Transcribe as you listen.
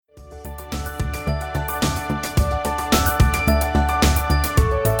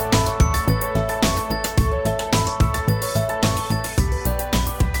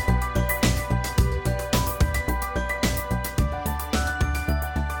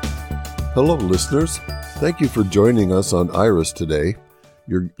Hello, listeners. Thank you for joining us on Iris today.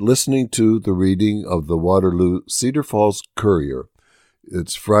 You're listening to the reading of the Waterloo Cedar Falls Courier.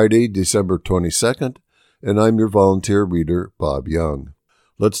 It's Friday, December 22nd, and I'm your volunteer reader, Bob Young.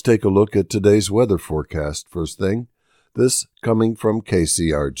 Let's take a look at today's weather forecast first thing, this coming from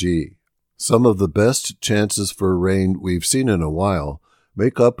KCRG. Some of the best chances for rain we've seen in a while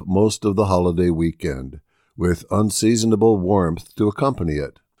make up most of the holiday weekend, with unseasonable warmth to accompany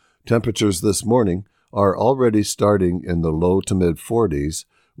it. Temperatures this morning are already starting in the low to mid-40s,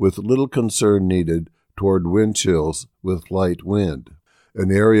 with little concern needed toward wind chills with light wind.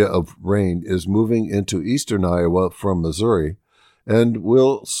 An area of rain is moving into eastern Iowa from Missouri and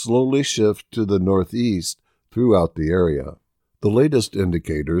will slowly shift to the northeast throughout the area. The latest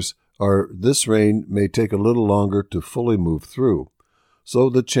indicators are this rain may take a little longer to fully move through, so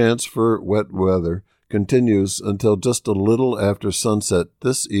the chance for wet weather continues until just a little after sunset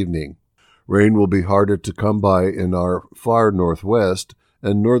this evening. Rain will be harder to come by in our far northwest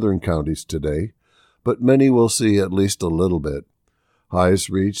and northern counties today, but many will see at least a little bit. Highs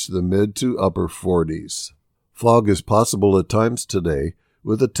reach the mid to upper 40s. Fog is possible at times today,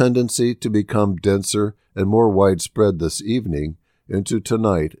 with a tendency to become denser and more widespread this evening into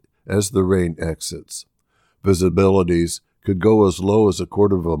tonight as the rain exits. Visibilities could go as low as a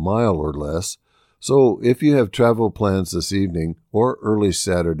quarter of a mile or less, so if you have travel plans this evening or early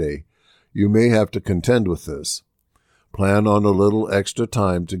Saturday, you may have to contend with this. Plan on a little extra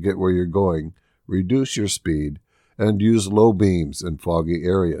time to get where you're going, reduce your speed, and use low beams in foggy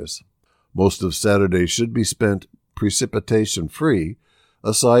areas. Most of Saturday should be spent precipitation-free,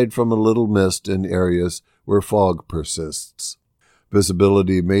 aside from a little mist in areas where fog persists.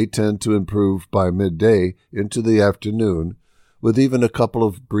 Visibility may tend to improve by midday into the afternoon, with even a couple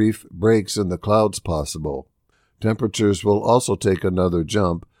of brief breaks in the clouds possible. Temperatures will also take another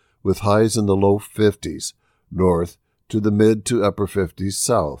jump, with highs in the low 50s north to the mid to upper 50s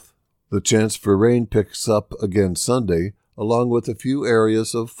south. The chance for rain picks up again Sunday, along with a few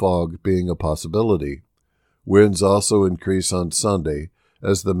areas of fog being a possibility. Winds also increase on Sunday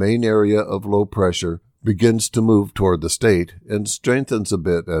as the main area of low pressure begins to move toward the state and strengthens a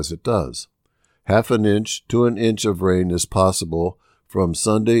bit as it does. Half an inch to an inch of rain is possible from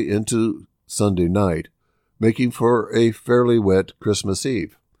Sunday into Sunday night, making for a fairly wet Christmas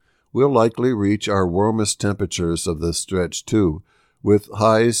Eve. We'll likely reach our warmest temperatures of this stretch too, with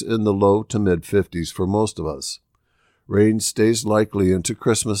highs in the low to mid-50s for most of us. Rain stays likely into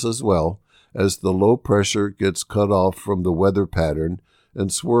Christmas as well, as the low pressure gets cut off from the weather pattern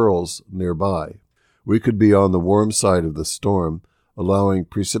and swirls nearby. We could be on the warm side of the storm, allowing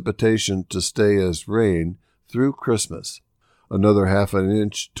precipitation to stay as rain through Christmas. Another half an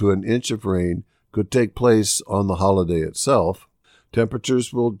inch to an inch of rain could take place on the holiday itself.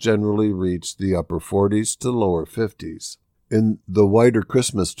 Temperatures will generally reach the upper 40s to lower 50s. In the wider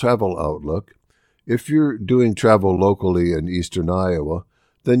Christmas travel outlook, if you're doing travel locally in eastern Iowa,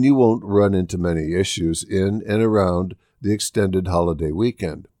 then you won't run into many issues in and around the extended holiday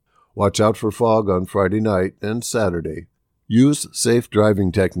weekend. Watch out for fog on Friday night and Saturday. Use safe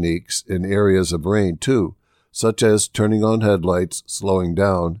driving techniques in areas of rain, too, such as turning on headlights, slowing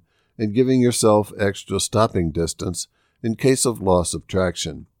down, and giving yourself extra stopping distance in case of loss of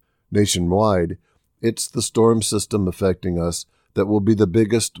traction. Nationwide, it's the storm system affecting us that will be the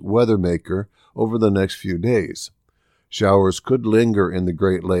biggest weather maker over the next few days. Showers could linger in the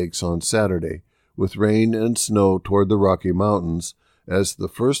Great Lakes on Saturday, with rain and snow toward the Rocky Mountains as the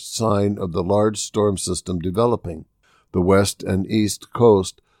first sign of the large storm system developing. The west and east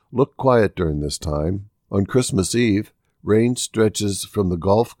coast look quiet during this time. On Christmas Eve, rain stretches from the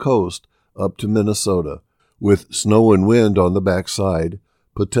Gulf Coast up to Minnesota, with snow and wind on the backside,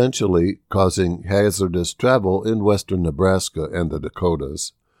 potentially causing hazardous travel in western Nebraska and the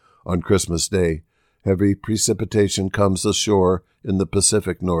Dakotas. On Christmas Day, heavy precipitation comes ashore in the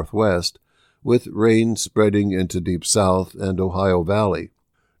Pacific Northwest, with rain spreading into Deep South and Ohio Valley.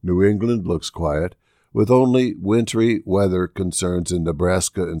 New England looks quiet, with only wintry weather concerns in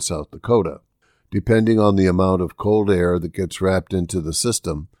Nebraska and South Dakota. Depending on the amount of cold air that gets wrapped into the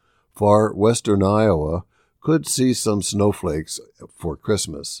system, far western Iowa could see some snowflakes for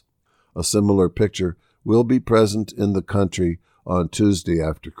Christmas. A similar picture will be present in the country on Tuesday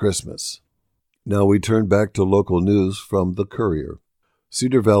after Christmas. Now we turn back to local news from the Courier.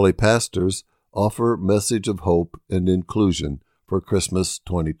 Cedar Valley pastors offer message of hope and inclusion for Christmas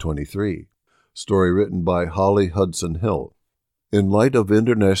 2023. Story written by Holly Hudson Hill. In light of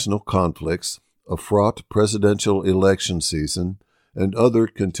international conflicts, a fraught presidential election season, and other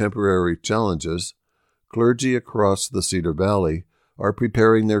contemporary challenges, clergy across the Cedar Valley are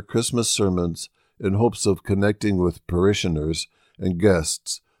preparing their Christmas sermons in hopes of connecting with parishioners and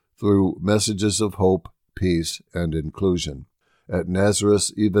guests through messages of hope, peace, and inclusion. At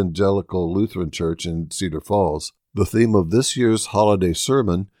Nazareth Evangelical Lutheran Church in Cedar Falls, the theme of this year's holiday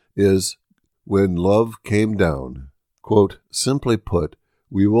sermon is When Love Came Down. Quote, simply put,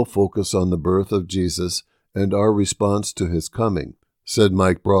 we will focus on the birth of Jesus and our response to his coming, said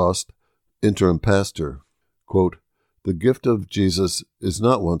Mike Brost, interim pastor. Quote, the gift of Jesus is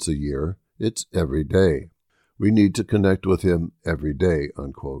not once a year, it's every day. We need to connect with him every day,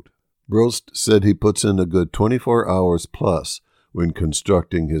 unquote. Brost said he puts in a good 24 hours plus when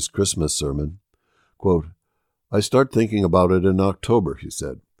constructing his Christmas sermon. Quote, I start thinking about it in October, he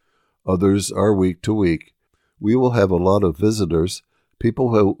said. Others are week to week. We will have a lot of visitors, people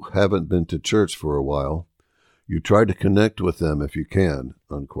who haven't been to church for a while. You try to connect with them if you can,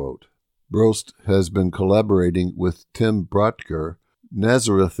 unquote. Brost has been collaborating with Tim Brodker,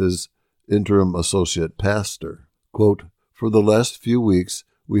 Nazareth's interim associate pastor. Quote, for the last few weeks,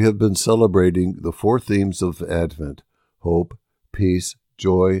 we have been celebrating the four themes of Advent, hope, peace,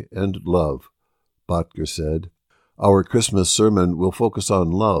 joy, and love, Brodker said. Our Christmas sermon will focus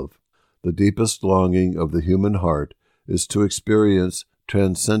on love. The deepest longing of the human heart is to experience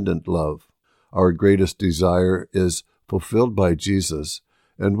transcendent love. Our greatest desire is fulfilled by Jesus,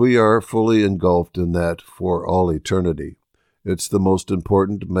 and we are fully engulfed in that for all eternity. It's the most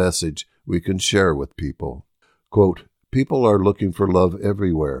important message we can share with people. Quote, people are looking for love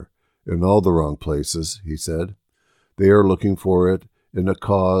everywhere, in all the wrong places, he said. They are looking for it in a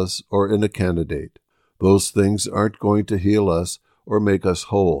cause or in a candidate. Those things aren't going to heal us or make us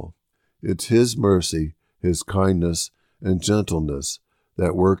whole. It's his mercy, his kindness, and gentleness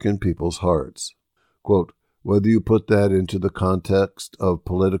that work in people's hearts. Quote, whether you put that into the context of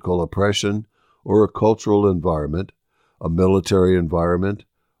political oppression or a cultural environment, a military environment,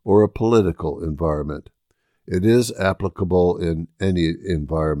 or a political environment, it is applicable in any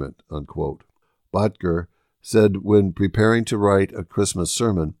environment, unquote. Brodker said when preparing to write a Christmas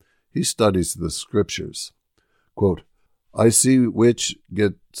sermon, he studies the scriptures. Quote, I see which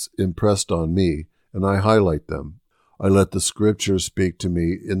gets impressed on me, and I highlight them. I let the scriptures speak to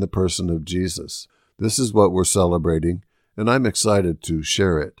me in the person of Jesus. This is what we're celebrating, and I'm excited to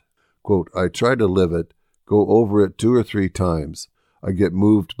share it. Quote, I try to live it, go over it 2 or 3 times. I get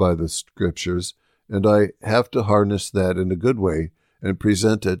moved by the scriptures, and I have to harness that in a good way and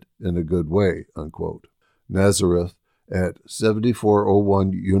present it in a good way, unquote. Nazareth at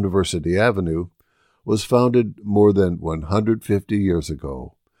 7401 University Avenue was founded more than 150 years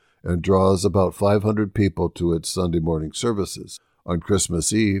ago and draws about 500 people to its Sunday morning services. On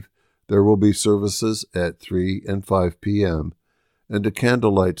Christmas Eve, there will be services at 3 and 5 p.m. and a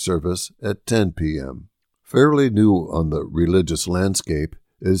candlelight service at 10 p.m. Fairly new on the religious landscape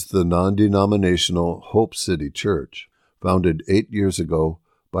is the non-denominational Hope City Church, founded 8 years ago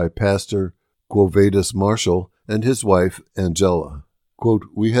by Pastor Quovatus Marshall and his wife Angela. Quote,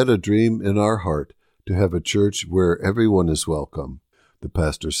 we had a dream in our heart to have a church where everyone is welcome, the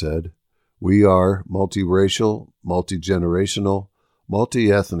pastor said. We are multiracial, multi-generational,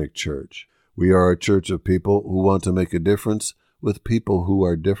 multi-ethnic church. We are a church of people who want to make a difference with people who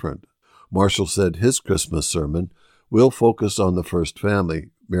are different. Marshall said his Christmas sermon will focus on the first family,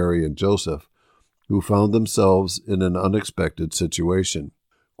 Mary and Joseph, who found themselves in an unexpected situation.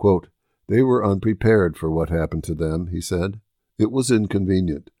 Quote, they were unprepared for what happened to them, he said. It was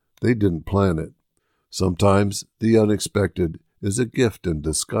inconvenient. They didn't plan it. Sometimes the unexpected is a gift in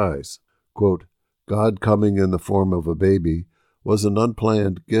disguise. Quote, God coming in the form of a baby was an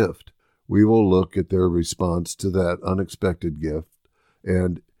unplanned gift. We will look at their response to that unexpected gift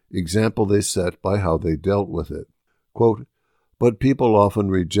and example they set by how they dealt with it. Quote, but people often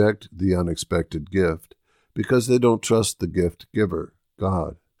reject the unexpected gift because they don't trust the gift giver,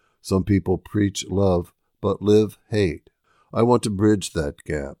 God. Some people preach love but live hate. I want to bridge that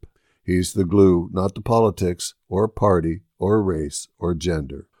gap. He's the glue, not the politics or party or race or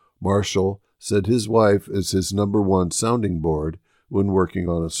gender. Marshall said his wife is his number one sounding board when working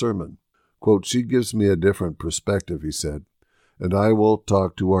on a sermon. Quote, she gives me a different perspective, he said, and I will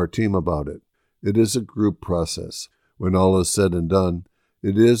talk to our team about it. It is a group process. When all is said and done,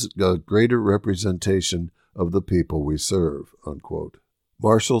 it is a greater representation of the people we serve, unquote.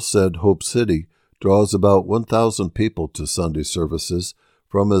 Marshall said Hope City draws about 1,000 people to Sunday services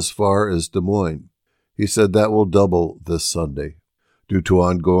from as far as Des Moines. He said that will double this Sunday. Due to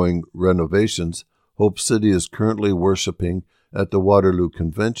ongoing renovations, Hope City is currently worshiping at the Waterloo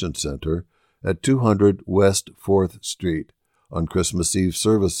Convention Center at 200 West 4th Street. On Christmas Eve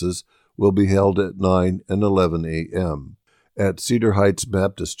services will be held at 9 and 11 a.m. At Cedar Heights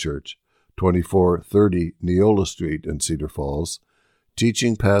Baptist Church, 2430 Neola Street in Cedar Falls,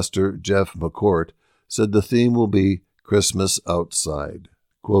 teaching pastor Jeff McCourt said the theme will be Christmas Outside.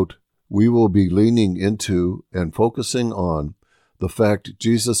 Quote, "We will be leaning into and focusing on the fact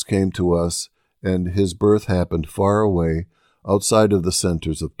Jesus came to us and his birth happened far away, outside of the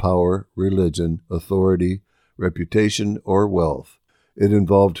centers of power, religion, authority, reputation, or wealth. It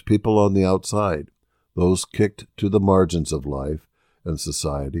involved people on the outside, those kicked to the margins of life and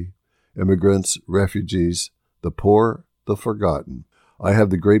society, immigrants, refugees, the poor, the forgotten. I have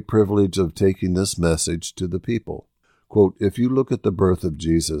the great privilege of taking this message to the people." Quote, "If you look at the birth of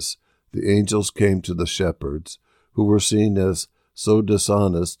Jesus, the angels came to the shepherds, who were seen as so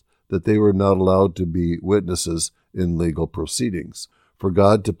dishonest that they were not allowed to be witnesses in legal proceedings. For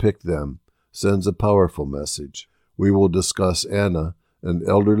God to pick them sends a powerful message. We will discuss Anna, an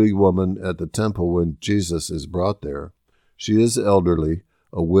elderly woman at the temple when Jesus is brought there. She is elderly,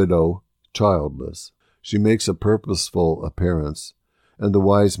 a widow, childless. She makes a purposeful appearance. And the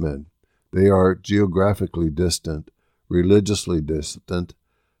wise men, they are geographically distant, religiously distant,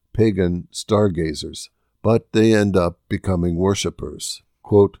 pagan stargazers, but they end up becoming worshipers.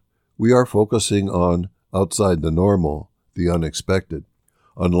 Quote, "We are focusing on outside the normal, the unexpected.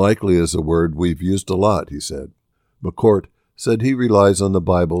 Unlikely is a word we've used a lot," he said. McCourt said he relies on the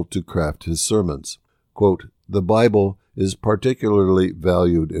Bible to craft his sermons. Quote, "The Bible is particularly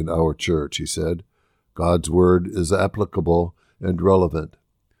valued in our church," he said. "God's word is applicable and relevant.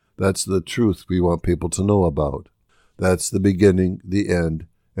 That's the truth we want people to know about. That's the beginning, the end,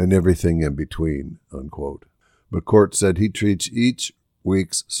 and everything in between," unquote. McCourt said he treats each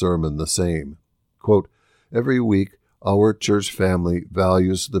week's sermon the same. Quote, "Every week, our church family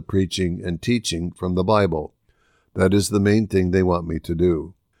values the preaching and teaching from the Bible. That is the main thing they want me to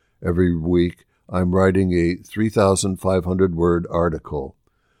do. Every week, I'm writing a 3,500-word article.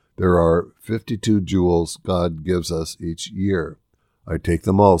 There are 52 jewels God gives us each year. I take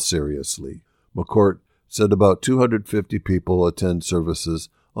them all seriously." McCourt said about 250 people attend services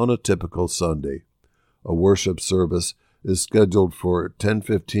on a typical Sunday. A worship service is scheduled for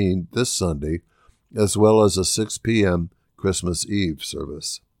 10:15 this Sunday, as well as a 6 p.m. Christmas Eve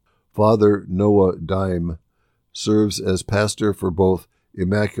service. Father Noah Dime serves as pastor for both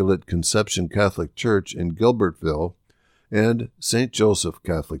Immaculate Conception Catholic Church in Gilbertville and St. Joseph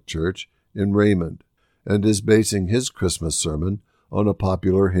Catholic Church in Raymond, and is basing his Christmas sermon on a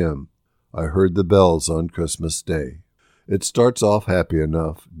popular hymn, "I Heard the Bells on Christmas Day." It starts off happy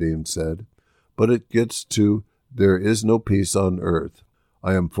enough, Dean said, but it gets to "There is no peace on earth."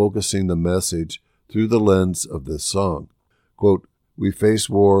 I am focusing the message through the lens of this song. Quote, "We face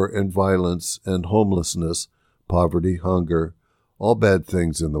war and violence and homelessness, poverty, hunger, all bad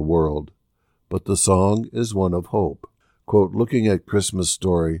things in the world. But the song is one of hope." Quote, "Looking at Christmas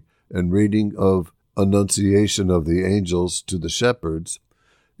story and reading of Annunciation of the angels to the shepherds,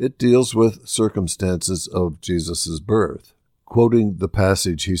 it deals with circumstances of Jesus' birth." Quoting the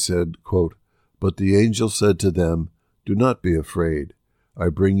passage, he said, quote, "But the angel said to them, 'Do not be afraid. I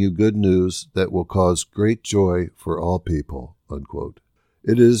bring you good news that will cause great joy for all people,'" unquote.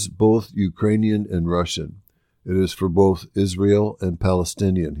 It is both Ukrainian and Russian. It is for both Israel and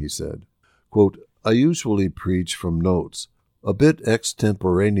Palestinian, he said. Quote, "I usually preach from notes, a bit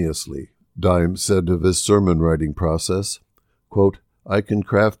extemporaneously," Dime said of his sermon writing process. Quote, "I can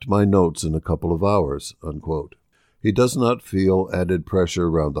craft my notes in a couple of hours," unquote. He does not feel added pressure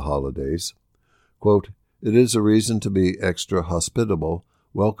around the holidays. Quote, "It is a reason to be extra hospitable,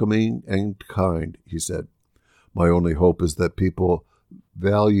 welcoming, and kind," he said. "My only hope is that people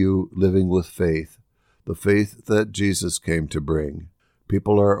value living with faith, the faith that Jesus came to bring.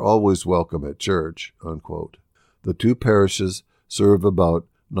 People are always welcome at church," unquote. The two parishes serve about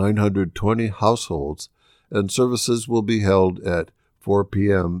 920 households, and services will be held at 4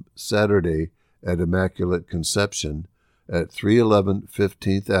 p.m. Saturday at Immaculate Conception at 311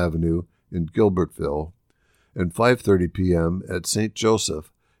 15th Avenue in Gilbertville, and 5:30 p.m. at St.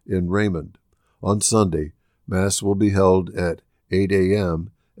 Joseph in Raymond. On Sunday, Mass will be held at 8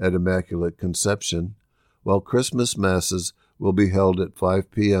 a.m. at Immaculate Conception, while Christmas Masses will be held at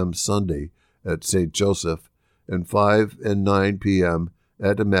 5 p.m. Sunday at St. Joseph and 5 and 9 p.m.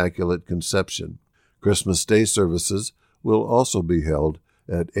 at Immaculate Conception. Christmas Day services will also be held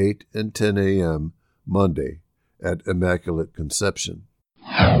at 8 and 10 a.m. Monday at Immaculate Conception.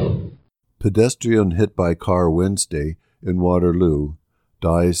 Pedestrian hit by car Wednesday in Waterloo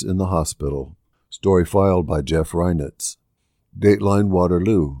dies in the hospital. Story filed by Jeff Reinitz. Dateline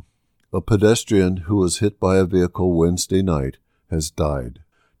Waterloo. A pedestrian who was hit by a vehicle Wednesday night has died.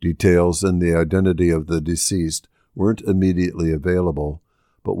 Details and the identity of the deceased weren't immediately available,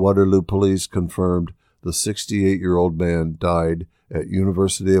 but Waterloo police confirmed the 68-year-old man died at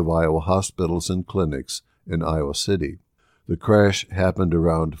University of Iowa hospitals and clinics in Iowa City. The crash happened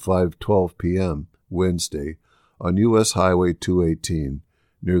around 5:12 p.m. Wednesday on U.S. Highway 218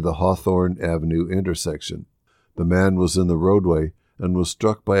 near the Hawthorne Avenue intersection. The man was in the roadway and was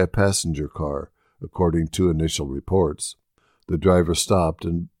struck by a passenger car, according to initial reports. The driver stopped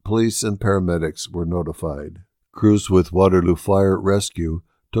and police and paramedics were notified. Crews with Waterloo Fire Rescue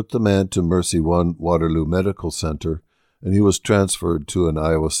took the man to Mercy One Waterloo Medical Center, and he was transferred to an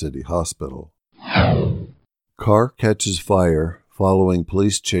Iowa City hospital. Car catches fire following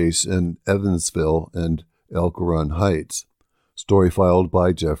police chase in Evansville and Elk Run Heights. Story filed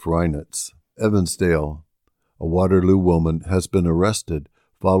by Jeff Reinitz. Evansdale. A Waterloo woman has been arrested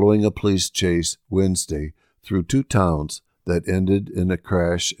following a police chase Wednesday through two towns that ended in a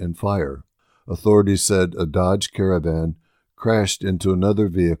crash and fire. Authorities said a Dodge Caravan crashed into another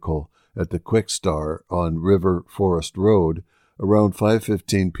vehicle at the Quick Star on River Forest Road around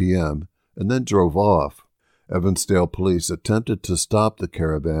 5:15 p.m. and then drove off. Evansdale police attempted to stop the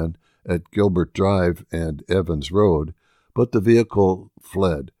caravan at Gilbert Drive and Evans Road, but the vehicle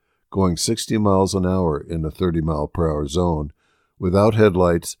fled, going 60 miles an hour in a 30-mile-per-hour zone, without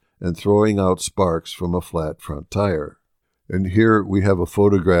headlights and throwing out sparks from a flat front tire. And here we have a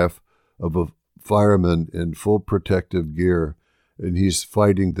photograph of a fireman in full protective gear, and he's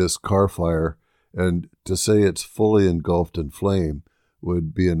fighting this car fire, and to say it's fully engulfed in flame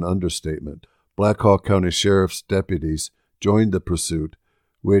would be an understatement. Black Hawk County Sheriff's deputies joined the pursuit,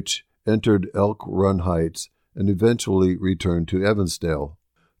 which entered Elk Run Heights and eventually returned to Evansdale.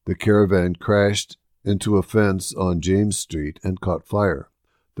 The caravan crashed into a fence on James Street and caught fire.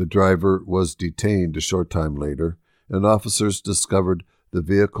 The driver was detained a short time later, and officers discovered the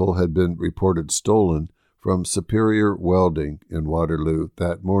vehicle had been reported stolen from Superior Welding in Waterloo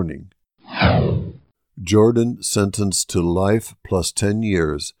that morning. Jordan sentenced to life plus 10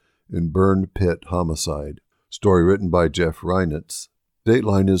 years in burn pit homicide. Story written by Jeff Reinitz.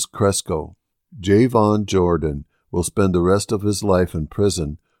 Dateline is Cresco. Javon Jordan will spend the rest of his life in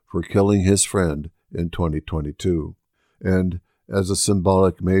prison for killing his friend in 2022. And as a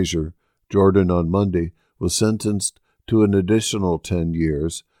symbolic measure, Jordan on Monday was sentenced to an additional 10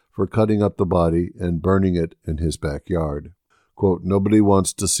 years for cutting up the body and burning it in his backyard. Quote, nobody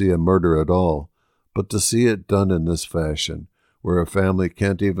wants to see a murder at all, but to see it done in this fashion, where a family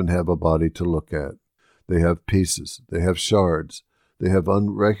can't even have a body to look at. They have pieces, they have shards, they have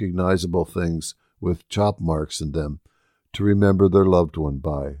unrecognizable things with chop marks in them to remember their loved one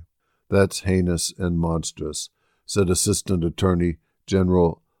by. That's heinous and monstrous, said Assistant Attorney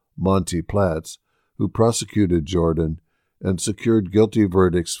General Monty Platts, who prosecuted Jordan and secured guilty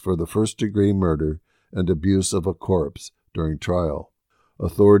verdicts for the first-degree murder and abuse of a corpse during trial.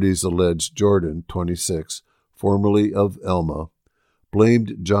 Authorities alleged Jordan, 26, formerly of Elma,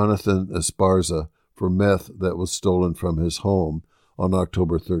 blamed Jonathan Esparza for meth that was stolen from his home on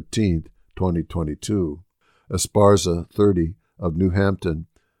October 13, 2022. Esparza, 30, of New Hampton,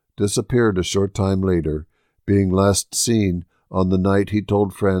 disappeared a short time later, being last seen on the night he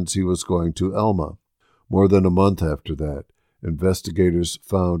told friends he was going to Elma. More than a month after that, investigators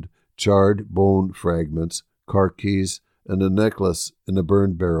found charred bone fragments, car keys, and a necklace in a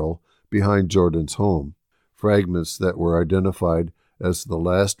burn barrel behind Jordan's home, fragments that were identified as the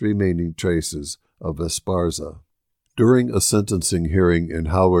last remaining traces of Esparza. During a sentencing hearing in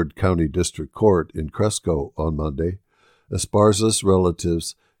Howard County District Court in Cresco on Monday, Esparza's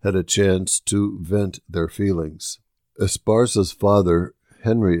relatives had a chance to vent their feelings. Esparza's father,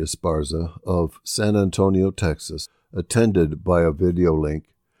 Henry Esparza, of San Antonio, Texas, attended by a video link,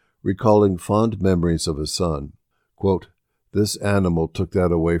 recalling fond memories of his son. Quote, "This animal took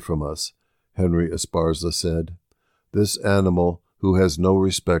that away from us," Henry Esparza said. "This animal who has no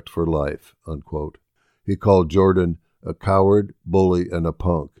respect for life," unquote. He called Jordan a coward, bully, and a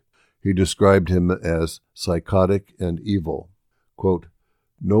punk. He described him as psychotic and evil. Quote,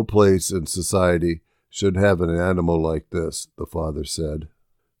 "No place in society should have an animal like this," the father said.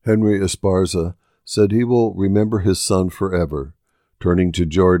 Henry Esparza said he will remember his son forever. Turning to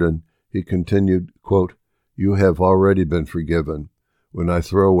Jordan, he continued, quote, "You have already been forgiven. When I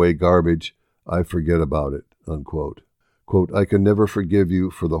throw away garbage, I forget about it," unquote. Quote, "I can never forgive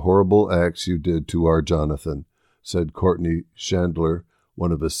you for the horrible acts you did to our Jonathan," said Courtney Chandler,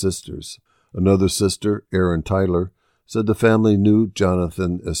 one of his sisters. Another sister, Erin Tyler, said the family knew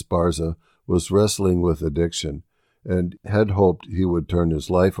Jonathan Esparza was wrestling with addiction and had hoped he would turn his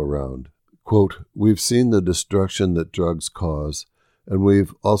life around. Quote, "We've seen the destruction that drugs cause, and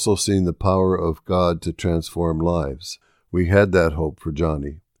we've also seen the power of God to transform lives. We had that hope for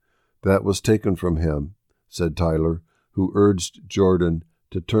Johnny. That was taken from him, said Tyler, who urged Jordan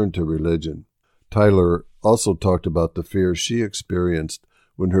to turn to religion. Tyler also talked about the fear she experienced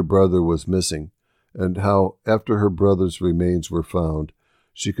when her brother was missing, and how, after her brother's remains were found,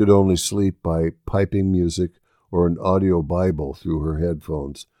 she could only sleep by piping music or an audio Bible through her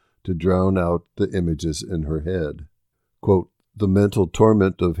headphones to drown out the images in her head. Quote, "The mental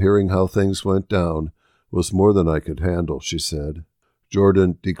torment of hearing how things went down was more than I could handle," she said.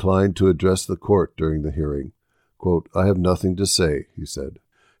 Jordan declined to address the court during the hearing. Quote, "I have nothing to say," he said.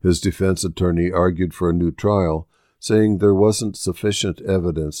 His defense attorney argued for a new trial, saying there wasn't sufficient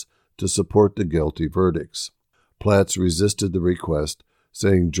evidence to support the guilty verdicts. Platts resisted the request,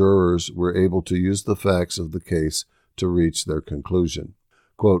 saying jurors were able to use the facts of the case to reach their conclusion.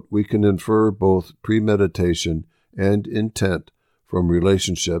 Quote, "We can infer both premeditation and intent from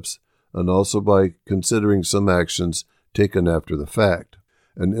relationships and also by considering some actions taken after the fact.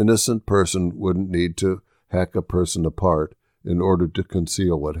 An innocent person wouldn't need to hack a person apart in order to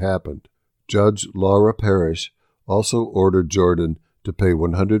conceal what happened." Judge Laura Parrish also ordered Jordan to pay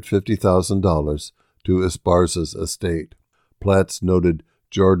 $150,000 to Esparza's estate. Platts noted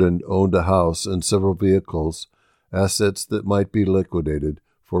Jordan owned a house and several vehicles, assets that might be liquidated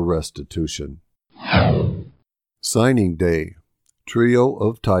for restitution. Signing Day. Trio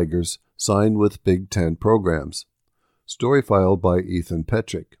of Tigers sign with Big Ten programs. Story filed by Ethan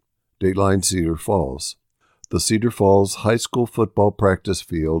Petrick. Dateline Cedar Falls. The Cedar Falls High School football practice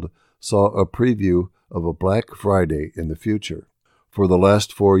field saw a preview of a Black Friday in the future. For the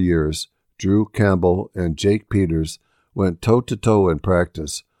last 4 years, Drew Campbell and Jake Peters went toe-to-toe in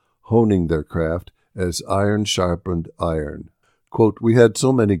practice, honing their craft as iron sharpened iron. Quote, "We had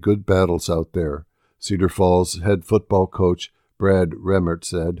so many good battles out there," Cedar Falls head football coach Brad Remmert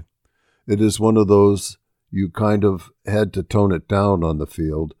said. "It is one of those you kind of had to tone it down on the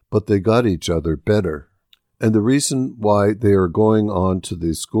field, but they got each other better. And the reason why they are going on to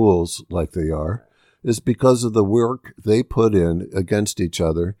these schools like they are is because of the work they put in against each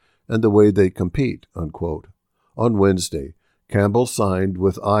other and the way they compete," unquote. On Wednesday, Campbell signed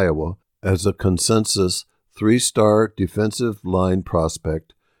with Iowa as a consensus 3-star defensive line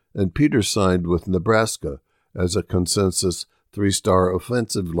prospect, and Peters signed with Nebraska as a consensus 3-star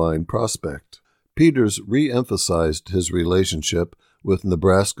offensive line prospect. Peters re-emphasized his relationship with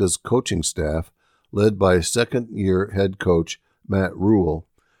Nebraska's coaching staff, led by second-year head coach Matt Rule,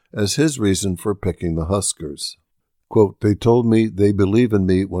 as his reason for picking the Huskers. Quote, "They told me they believe in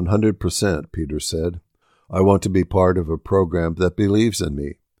me 100%, Peters said. "I want to be part of a program that believes in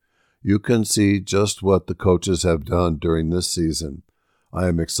me. You can see just what the coaches have done during this season. I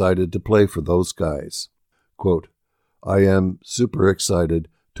am excited to play for those guys." Quote, "I am super excited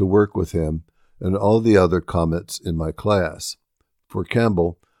to work with him and all the other Comets in my class." For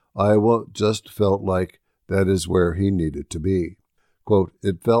Campbell, Iowa just felt like that is where he needed to be. Quote,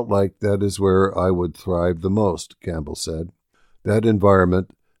 "It felt like that is where I would thrive the most," Campbell said. "That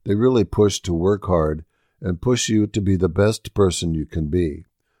environment, they really push to work hard and push you to be the best person you can be.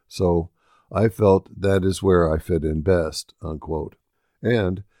 So I felt that is where I fit in best," unquote.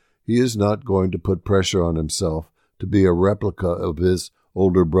 And he is not going to put pressure on himself to be a replica of his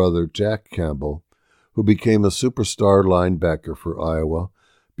older brother Jack Campbell, who became a superstar linebacker for Iowa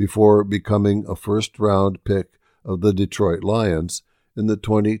before becoming a first-round pick of the Detroit Lions in the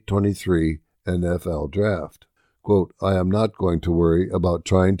 2023 NFL Draft. Quote, "I am not going to worry about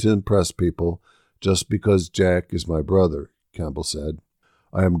trying to impress people just because Jack is my brother," Campbell said.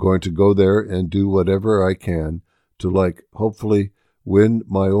 "I am going to go there and do whatever I can to, hopefully win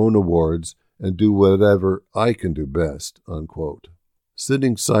my own awards and do whatever I can do best," unquote.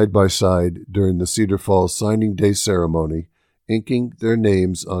 Sitting side by side during the Cedar Falls Signing Day ceremony, inking their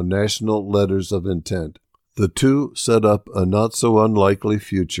names on national letters of intent, the two set up a not-so-unlikely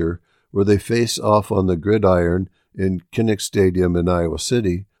future where they face off on the gridiron in Kinnick Stadium in Iowa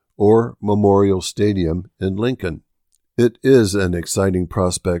City or Memorial Stadium in Lincoln. It is an exciting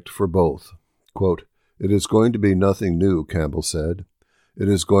prospect for both. Quote, "It is going to be nothing new," Campbell said. "It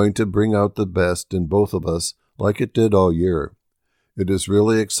is going to bring out the best in both of us like it did all year. It is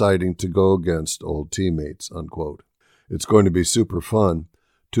really exciting to go against old teammates," unquote. "It's going to be super fun.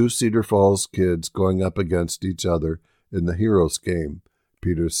 2 Cedar Falls kids going up against each other in the Heroes game,"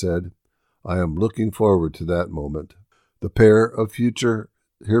 Peters said. "I am looking forward to that moment." The pair of future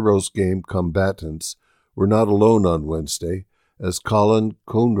Heroes game combatants were not alone on Wednesday, as Colin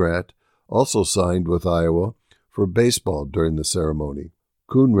Coonrat also signed with Iowa for baseball during the ceremony.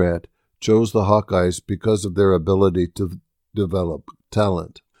 Coonrat chose the Hawkeyes because of their ability to develop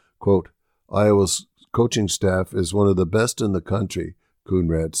talent. Quote, Iowa's coaching staff is one of the best in the country,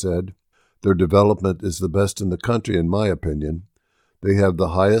 Coonrad said. Their development is the best in the country, in my opinion. They have the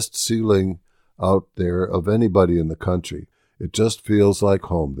highest ceiling out there of anybody in the country. It just feels like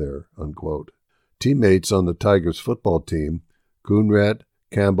home there, unquote. Teammates on the Tigers football team, Coonrad,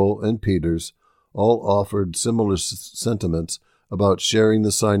 Campbell, and Peters, all offered similar sentiments about sharing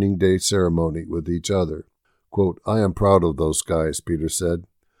the signing day ceremony with each other. Quote, I am proud of those guys, Peters said.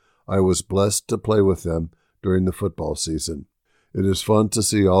 I was blessed to play with them during the football season. It is fun to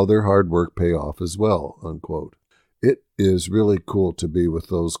see all their hard work pay off as well, unquote. It is really cool to be with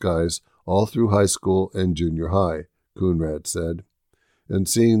those guys all through high school and junior high, Coonrad said. And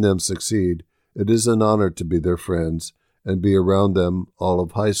seeing them succeed, it is an honor to be their friends and be around them all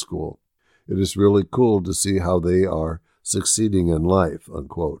of high school. It is really cool to see how they are succeeding in life,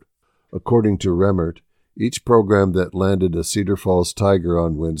 unquote. According to Remmert, each program that landed a Cedar Falls Tiger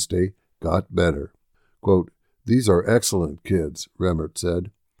on Wednesday got better. Quote, These are excellent kids, Remmert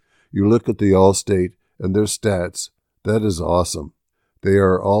said. You look at the All-State and their stats, that is awesome. They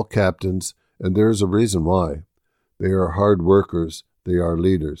are all captains, and there is a reason why. They are hard workers, they are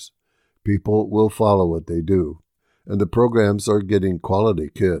leaders. People will follow what they do. And the programs are getting quality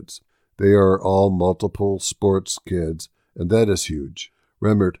kids. They are all multiple sports kids, and that is huge.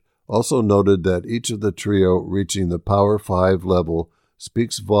 Remmert also noted that each of the trio reaching the Power 5 level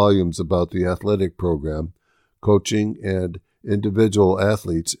speaks volumes about the athletic program, coaching, and individual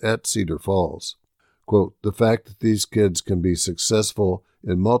athletes at Cedar Falls. Quote, the fact that these kids can be successful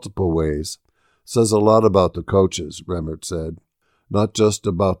in multiple ways says a lot about the coaches, Remmert said. Not just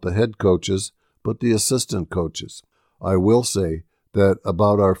about the head coaches, but the assistant coaches. I will say that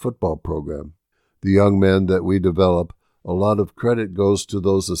about our football program. The young men that we develop, a lot of credit goes to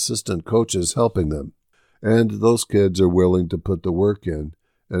those assistant coaches helping them. And those kids are willing to put the work in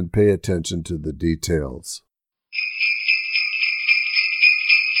and pay attention to the details.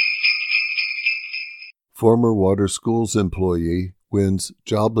 Former Water Schools employee wins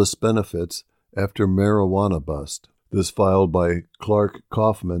jobless benefits after marijuana bust. This filed by Clark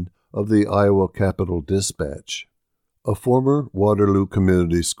Kaufman of the Iowa Capital Dispatch. A former Waterloo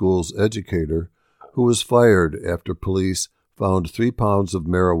Community Schools educator who was fired after police found 3 pounds of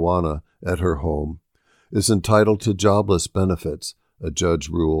marijuana at her home is entitled to jobless benefits, a judge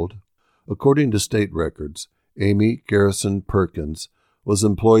ruled. According to state records, Amy Garrison Perkins was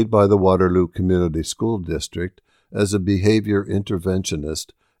employed by the Waterloo Community School District as a behavior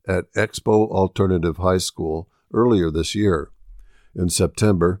interventionist at Expo Alternative High School earlier this year. In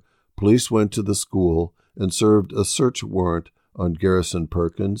September, police went to the school and served a search warrant on Garrison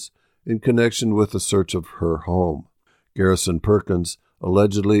Perkins in connection with the search of her home. Garrison Perkins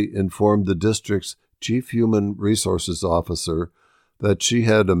allegedly informed the district's chief human resources officer that she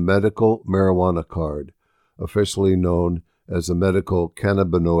had a medical marijuana card, officially known as a medical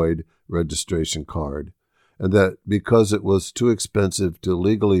cannabinoid registration card, and that because it was too expensive to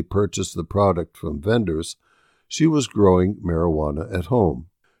legally purchase the product from vendors, she was growing marijuana at home.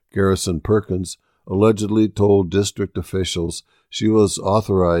 Garrison Perkins allegedly told district officials she was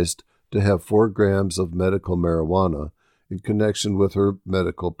authorized to have 4 grams of medical marijuana in connection with her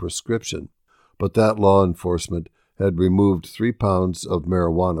medical prescription, but that law enforcement had removed 3 pounds of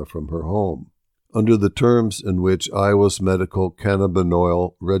marijuana from her home. Under the terms in which Iowa's medical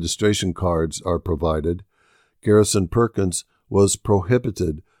cannabinoid registration cards are provided, Garrison Perkins was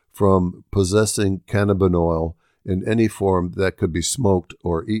prohibited from possessing cannabinoid in any form that could be smoked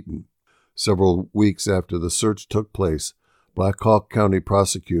or eaten. Several weeks after the search took place, Black Hawk County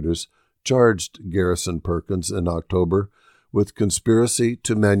prosecutors charged Garrison Perkins in October with conspiracy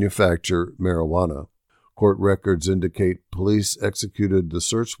to manufacture marijuana. Court records indicate police executed the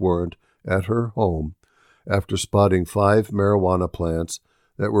search warrant at her home after spotting 5 marijuana plants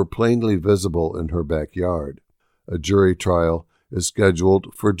that were plainly visible in her backyard. A jury trial is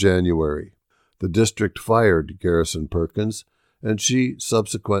scheduled for January. The district fired Garrison Perkins, and she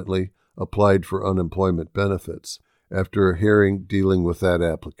subsequently applied for unemployment benefits. After a hearing dealing with that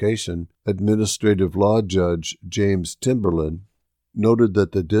application, Administrative Law Judge James Timberlin noted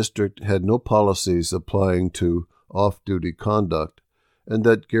that the district had no policies applying to off-duty conduct and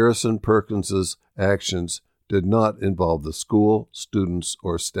that Garrison Perkins's actions did not involve the school, students,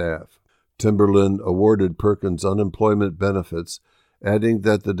 or staff. Timberlin awarded Perkins unemployment benefits, adding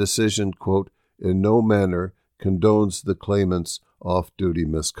that the decision, quote, in no manner condones the claimant's off-duty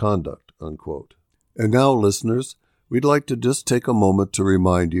misconduct, unquote. And now, listeners, we'd like to just take a moment to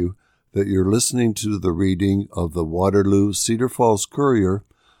remind you that you're listening to the reading of the Waterloo Cedar Falls Courier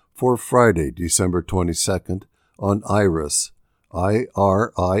for Friday, December 22nd, on IRIS,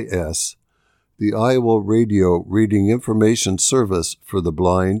 IRIS, the Iowa Radio Reading Information Service for the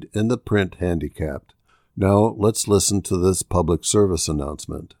blind and the print handicapped. Now let's listen to this public service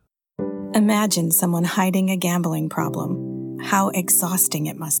announcement. Imagine someone hiding a gambling problem. How exhausting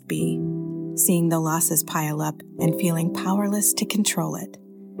it must be, seeing the losses pile up and feeling powerless to control it.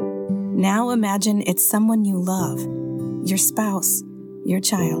 Now imagine it's someone you love, your spouse, your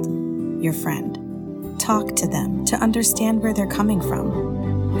child, your friend. Talk to them to understand where they're coming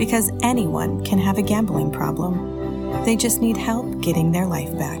from, because anyone can have a gambling problem. They just need help getting their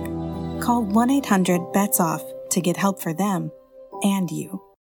life back. Call 1-800-BETS-OFF to get help for them and you.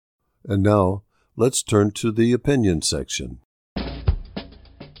 And now, let's turn to the opinion section.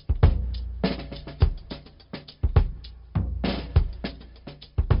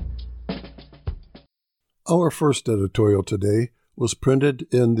 Our first editorial today was printed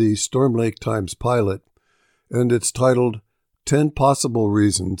in the Storm Lake Times Pilot, and it's titled 10 Possible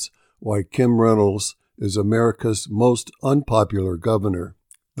Reasons Why Kim Reynolds is America's Most Unpopular Governor.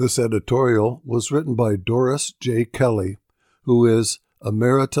 This editorial was written by Doris J. Kelly, who is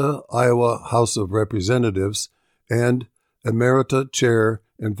Emerita Iowa House of Representatives and Emerita Chair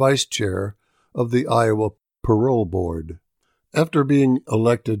and Vice Chair of the Iowa Parole Board. After being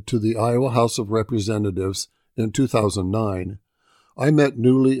elected to the Iowa House of Representatives in 2009, I met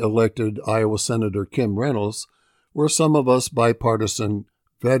newly elected Iowa Senator Kim Reynolds, where some of us bipartisan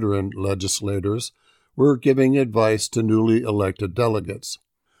veteran legislators were giving advice to newly elected delegates.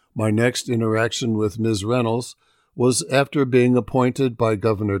 My next interaction with Ms. Reynolds was after being appointed by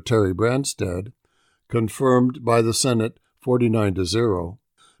Governor Terry Branstad, confirmed by the Senate 49-0,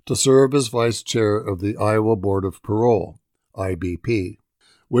 to serve as Vice Chair of the Iowa Board of Parole, IBP.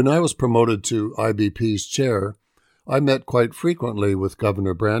 When I was promoted to IBP's chair, I met quite frequently with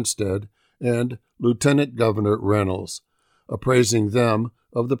Governor Branstad and Lieutenant Governor Reynolds, appraising them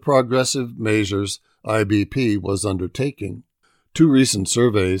of the progressive measures IBP was undertaking. Two recent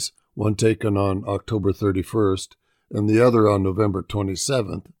surveys, one taken on October 31st and the other on November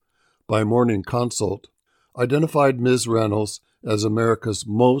 27th, by Morning Consult, identified Ms. Reynolds as America's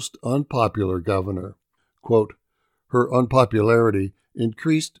most unpopular governor. Quote, her unpopularity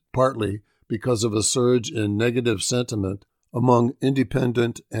increased partly because of a surge in negative sentiment among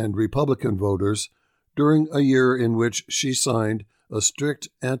independent and Republican voters during a year in which she signed a strict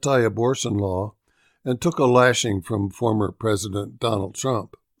anti-abortion law and took a lashing from former President Donald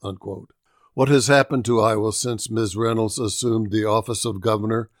Trump, unquote. What has happened to Iowa since Ms. Reynolds assumed the office of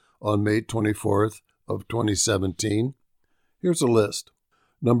governor on May 24th of 2017? Here's a list.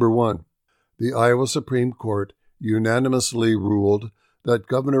 Number 1, the Iowa Supreme Court unanimously ruled that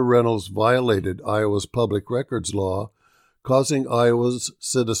Governor Reynolds violated Iowa's public records law, causing Iowa's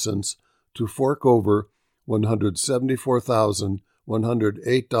citizens to fork over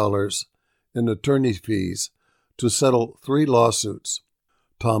 $174,108 in attorney fees to settle 3 lawsuits.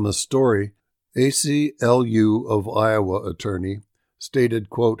 Thomas Story, ACLU of Iowa attorney, stated,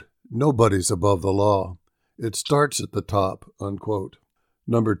 quote, nobody's above the law. It starts at the top, unquote.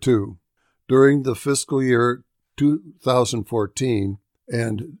 Number 2, during the fiscal year 2014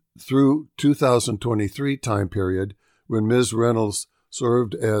 and through 2023 time period, when Ms. Reynolds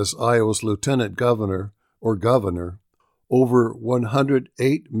served as Iowa's lieutenant governor, over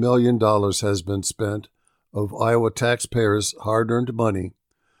 $108 million has been spent of Iowa taxpayers' hard-earned money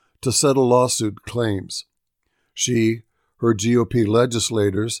to settle lawsuit claims. She, her GOP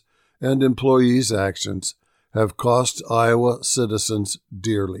legislators, and employees' actions have cost Iowa citizens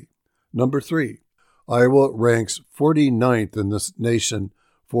dearly. Number 3, Iowa ranks 49th in the nation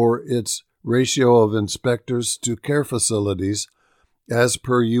for its ratio of inspectors to care facilities as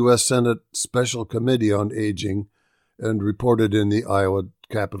per U.S. Senate Special Committee on Aging and reported in the Iowa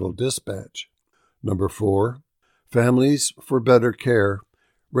Capitol Dispatch. Number 4, Families for Better Care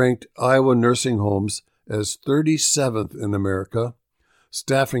ranked Iowa nursing homes as 37th in America.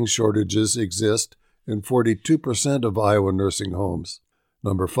 Staffing shortages exist in 42% of Iowa nursing homes.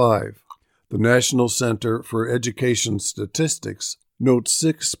 Number 5, the National Center for Education Statistics notes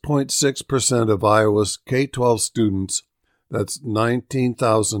 6.6% of Iowa's K-12 students, that's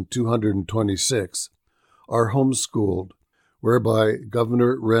 19,226, are homeschooled, whereby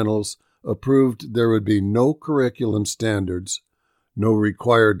Governor Reynolds approved there would be no curriculum standards, no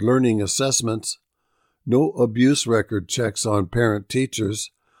required learning assessments, no abuse record checks on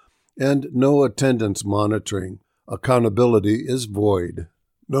parent-teachers, and no attendance monitoring. Accountability is void.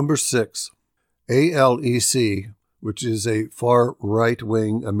 Number 6, ALEC, which is a far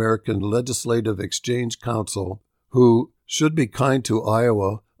right-wing American Legislative Exchange Council, who should be kind to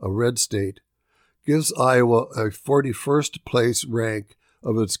Iowa, a red state, gives Iowa a 41st place rank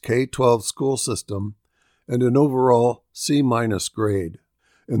of its K-12 school system and an overall C- grade.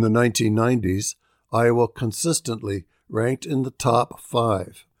 In the 1990s, Iowa consistently ranked in the top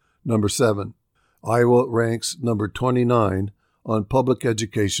 5. Number 7. Iowa ranks number 29 on public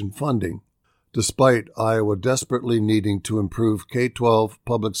education funding. Despite Iowa desperately needing to improve K-12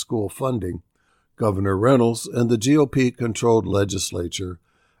 public school funding, Governor Reynolds and the GOP-controlled legislature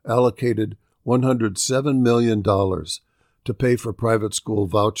allocated $107 million to pay for private school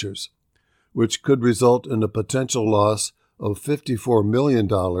vouchers, which could result in a potential loss of $54 million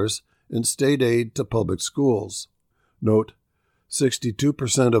in state aid to public schools. Note,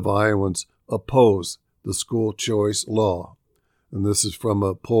 62% of Iowans oppose the school choice law, and this is from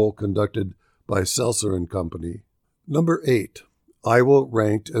a poll conducted by Seltzer and Company. Number 8. Iowa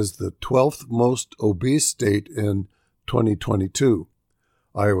ranked as the 12th most obese state in 2022.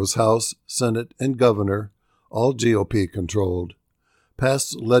 Iowa's House, Senate, and Governor, all GOP-controlled,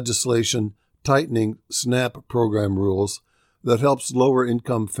 passed legislation tightening SNAP program rules that helps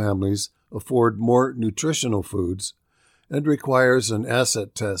lower-income families afford more nutritional foods and requires an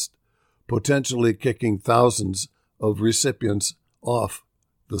asset test, potentially kicking thousands of recipients off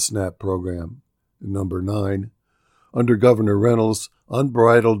the SNAP program. Number 9. Under Governor Reynolds'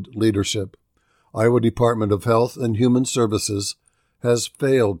 unbridled leadership, Iowa Department of Health and Human Services has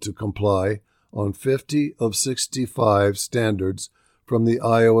failed to comply on 50 of 65 standards from the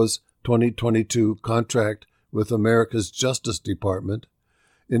Iowa's 2022 contract with America's Justice Department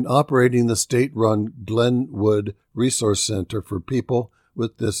in operating the state-run Glenwood Resource Center for People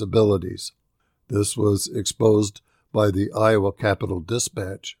with Disabilities. This was exposed by the Iowa Capitol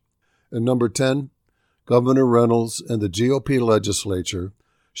Dispatch. And number 10, Governor Reynolds and the GOP legislature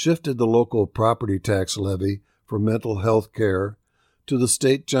shifted the local property tax levy for mental health care to the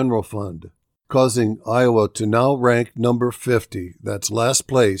state general fund, causing Iowa to now rank number 50, that's last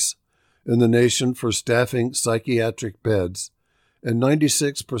place, in the nation for staffing psychiatric beds, and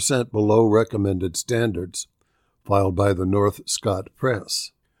 96% below recommended standards, filed by the North Scott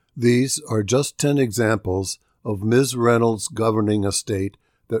Press. These are just 10 examples of Ms. Reynolds governing a state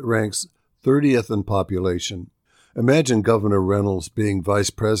that ranks 30th in population. Imagine Governor Reynolds being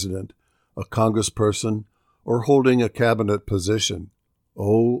vice president, a congressperson, or holding a cabinet position.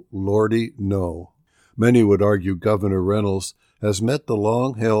 Oh, Lordy, no. Many would argue Governor Reynolds has met the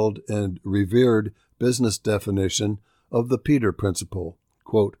long-held and revered business definition of the Peter Principle,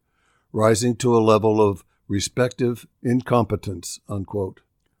 quote, rising to a level of respective incompetence, unquote,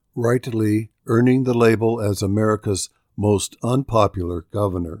 rightly earning the label as America's most unpopular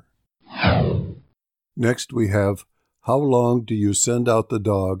governor. Next we have, How Long Do You Send Out the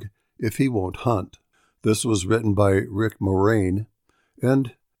Dog If He Won't Hunt? This was written by Rick Moraine,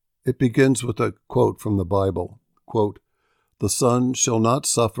 and it begins with a quote from the Bible, quote, "The son shall not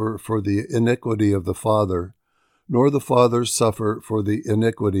suffer for the iniquity of the father, nor the father suffer for the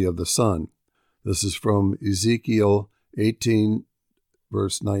iniquity of the son." This is from Ezekiel 18,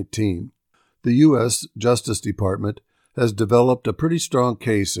 verse 19. The U.S. Justice Department has developed a pretty strong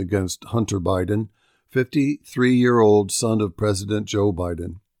case against Hunter Biden, 53-year-old son of President Joe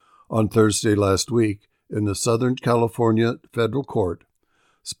Biden. On Thursday last week, in the Southern California federal court,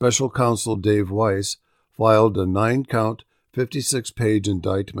 Special Counsel Dave Weiss filed a 9-count, 56-page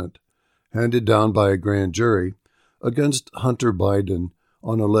indictment, handed down by a grand jury, against Hunter Biden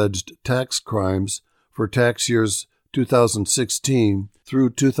on alleged tax crimes for tax years 2016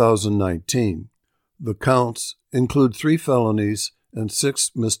 through 2019. The counts include 3 felonies and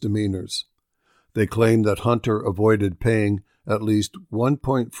 6 misdemeanors. They claim that Hunter avoided paying at least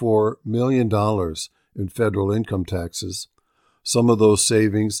 $1.4 million in federal income taxes, some of those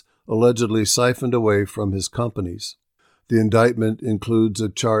savings allegedly siphoned away from his companies. The indictment includes a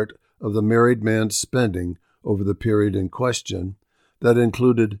chart of the married man's spending over the period in question that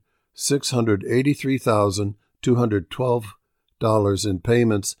included $683,212 in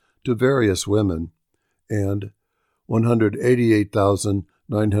payments to various women and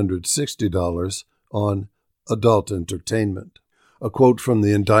 $188,960 on adult entertainment. A quote from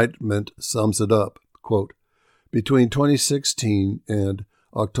the indictment sums it up, quote, "Between 2016 and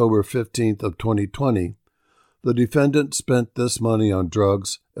October 15th of 2020, the defendant spent this money on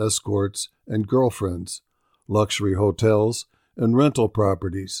drugs, escorts, and girlfriends, luxury hotels, and rental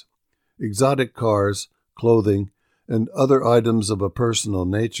properties, exotic cars, clothing, and other items of a personal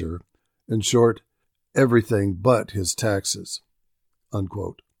nature, in short, everything but his taxes,"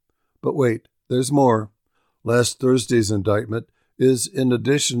 unquote. But wait, there's more. Last Thursday's indictment is in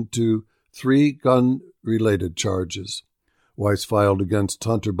addition to 3 gun-related charges. Weiss filed against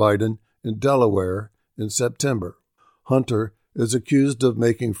Hunter Biden in Delaware in September. Hunter is accused of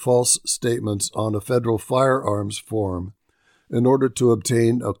making false statements on a federal firearms form in order to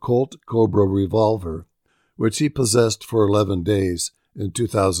obtain a Colt Cobra revolver, which he possessed for 11 days in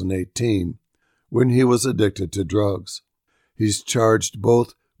 2018 when he was addicted to drugs. He's charged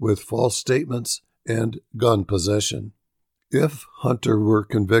both with false statements and gun possession. If Hunter were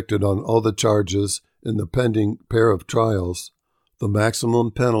convicted on all the charges in the pending pair of trials, the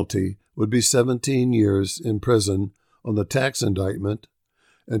maximum penalty would be 17 years in prison on the tax indictment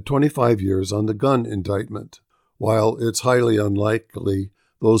and 25 years on the gun indictment. While it's highly unlikely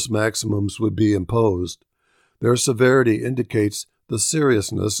those maximums would be imposed, their severity indicates the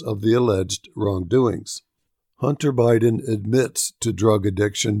seriousness of the alleged wrongdoings. Hunter Biden admits to drug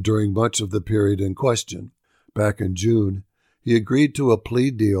addiction during much of the period in question. Back in June, he agreed to a plea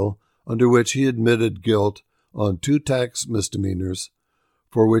deal under which he admitted guilt on 2 tax misdemeanors,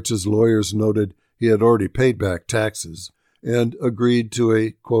 for which his lawyers noted he had already paid back taxes, and agreed to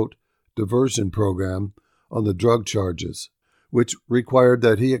a, quote, diversion program on the drug charges, which required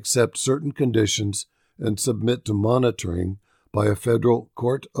that he accept certain conditions and submit to monitoring by a federal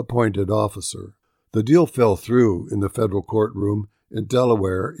court-appointed officer. The deal fell through in the federal courtroom in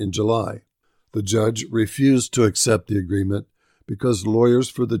Delaware in July. The judge refused to accept the agreement because lawyers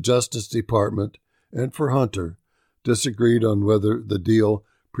for the Justice Department and for Hunter disagreed on whether the deal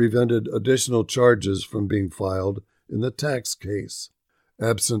prevented additional charges from being filed in the tax case.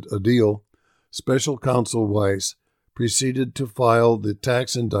 Absent a deal, Special Counsel Weiss proceeded to file the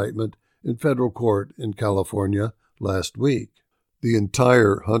tax indictment in federal court in California last week. The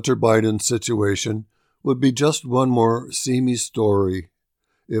entire Hunter Biden situation would be just one more seamy story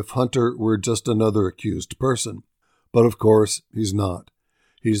if Hunter were just another accused person. But of course, he's not.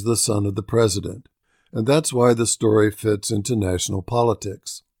 He's the son of the president, and that's why the story fits into national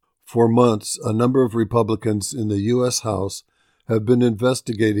politics. For months, a number of Republicans in the U.S. House have been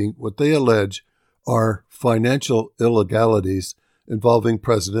investigating what they allege are financial illegalities involving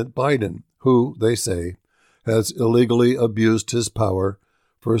President Biden, who, they say, has illegally abused his power,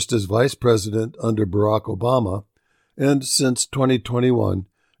 first as vice president under Barack Obama, and since 2021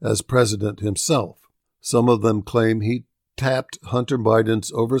 as president himself. Some of them claim he tapped Hunter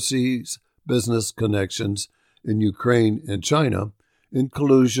Biden's overseas business connections in Ukraine and China in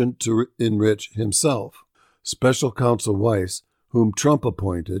collusion to enrich himself. Special Counsel Weiss, whom Trump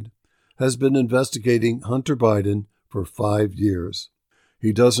appointed, has been investigating Hunter Biden for 5 years.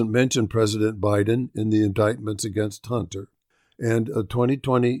 He doesn't mention President Biden in the indictments against Hunter, and a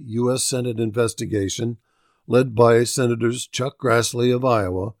 2020 U.S. Senate investigation led by Senators Chuck Grassley of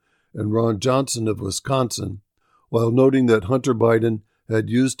Iowa and Ron Johnson of Wisconsin, while noting that Hunter Biden had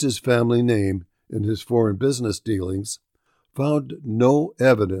used his family name in his foreign business dealings, found no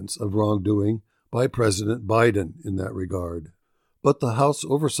evidence of wrongdoing by President Biden in that regard. But the House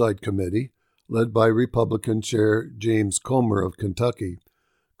Oversight Committee, led by Republican Chair James Comer of Kentucky,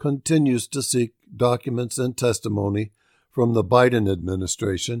 continues to seek documents and testimony from the Biden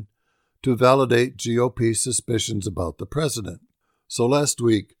administration to validate GOP suspicions about the president. So last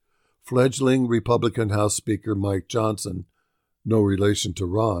week, fledgling Republican House Speaker Mike Johnson, no relation to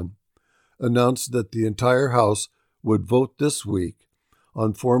Ron, announced that the entire House would vote this week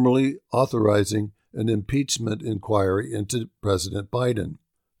on formally authorizing an impeachment inquiry into President Biden.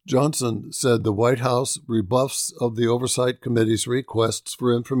 Johnson said the White House rebuffs of the Oversight Committee's requests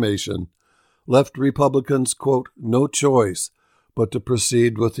for information left Republicans, quote, no choice but to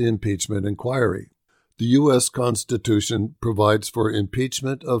proceed with the impeachment inquiry. The U.S. Constitution provides for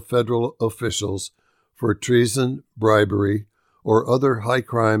impeachment of federal officials for treason, bribery, or other high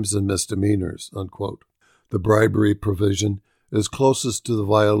crimes and misdemeanors, unquote. The bribery provision is closest to the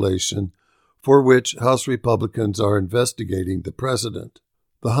violation for which House Republicans are investigating the president.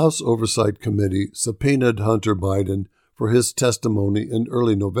 The House Oversight Committee subpoenaed Hunter Biden for his testimony in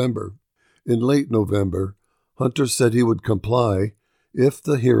early November. In late November, Hunter said he would comply if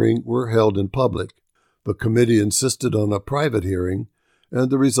the hearing were held in public. The committee insisted on a private hearing, and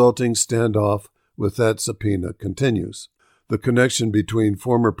the resulting standoff with that subpoena continues. The connection between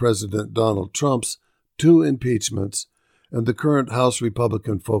former President Donald Trump's 2 impeachments and the current House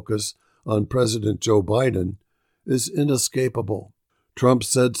Republican focus on President Joe Biden is inescapable. Trump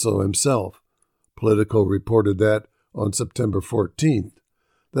said so himself. Politico reported that on September 14th,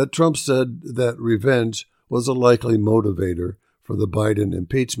 that Trump said that revenge was a likely motivator for the Biden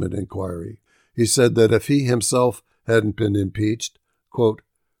impeachment inquiry. He said that if he himself hadn't been impeached, quote,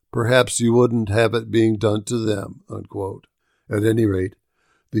 perhaps you wouldn't have it being done to them, unquote. At any rate,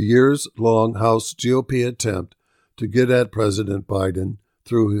 the years-long House GOP attempt to get at President Biden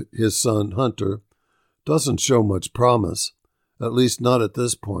through his son Hunter doesn't show much promise, at least not at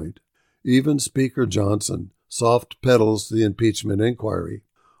this point. Even Speaker Johnson soft-pedals the impeachment inquiry.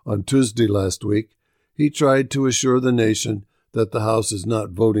 On Tuesday last week, he tried to assure the nation that the House is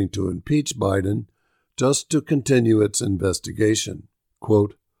not voting to impeach Biden, just to continue its investigation.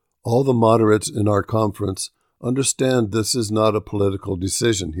 Quote, "All the moderates in our conference understand this is not a political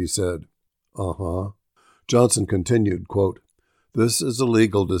decision," he said. Johnson continued, quote, "This is a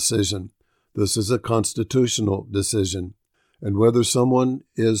legal decision. This is a constitutional decision. And whether someone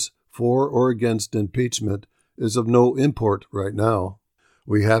is for or against impeachment is of no import right now.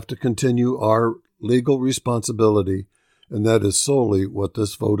 We have to continue our legal responsibility, and that is solely what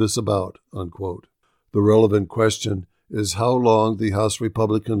this vote is about," unquote. The relevant question is how long the House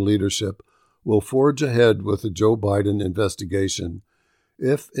Republican leadership will forge ahead with the Joe Biden investigation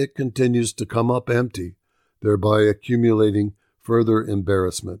if it continues to come up empty, thereby accumulating further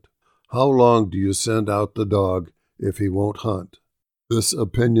embarrassment. How long do you send out the dog if he won't hunt? This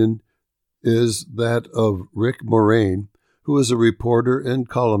opinion is that of Rick Moraine, who is a reporter and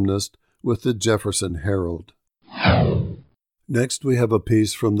columnist with the Jefferson Herald. Next, we have a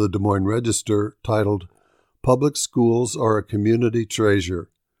piece from the Des Moines Register titled, "Public Schools Are a Community Treasure.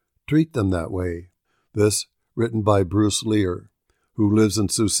 Treat Them That Way." This, written by Bruce Lear, who lives in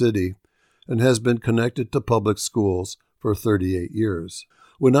Sioux City and has been connected to public schools for 38 years.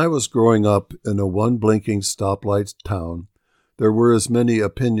 When I was growing up in a one-blinking stoplight town, there were as many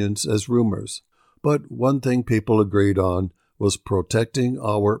opinions as rumors, but one thing people agreed on was protecting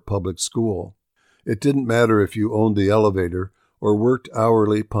our public school. It didn't matter if you owned the elevator or worked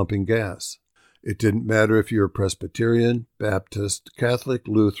hourly pumping gas. It didn't matter if you were Presbyterian, Baptist, Catholic,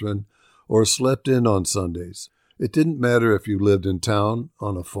 Lutheran, or slept in on Sundays. It didn't matter if you lived in town,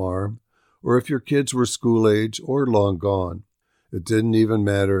 on a farm, or if your kids were school-age or long gone. It didn't even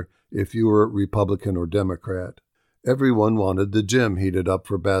matter if you were Republican or Democrat. Everyone wanted the gym heated up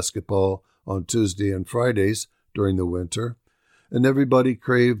for basketball on Tuesday and Fridays during the winter, and everybody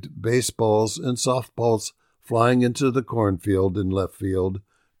craved baseballs and softballs flying into the cornfield in left field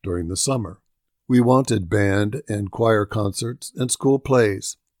during the summer. We wanted band and choir concerts and school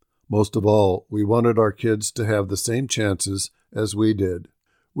plays. Most of all, we wanted our kids to have the same chances as we did.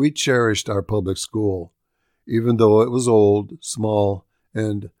 We cherished our public school, even though it was old, small,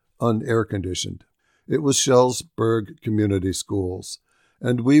 and unair-conditioned. It was Schellsburg Community Schools,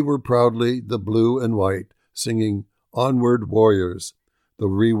 and we were proudly the blue and white, singing "Onward Warriors," the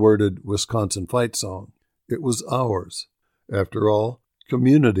reworded Wisconsin fight song. It was ours. After all,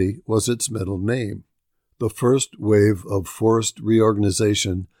 community was its middle name. The first wave of forced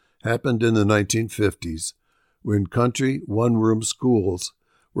reorganization happened in the 1950s, when country one-room schools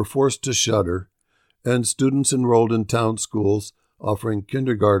were forced to shutter, and students enrolled in town schools offering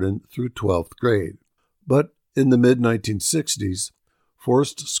kindergarten through 12th grade. But in the mid-1960s,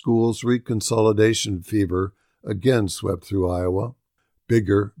 forced schools reconsolidation fever again swept through Iowa.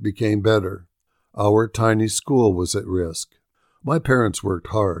 Bigger became better. Our tiny school was at risk. My parents worked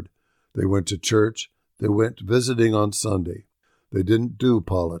hard. They went to church. They went visiting on Sunday. They didn't do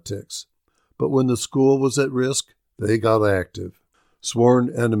politics. But when the school was at risk, they got active. Sworn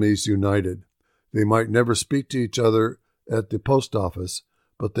enemies united. They might never speak to each other at the post office,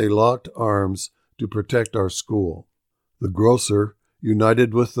 but they locked arms to protect our school. The grocer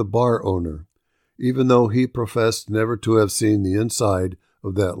united with the bar owner, even though he professed never to have seen the inside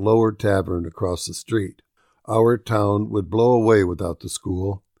of that lower tavern across the street. Our town would blow away without the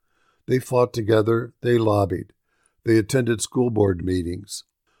school. They fought together, they lobbied, they attended school board meetings.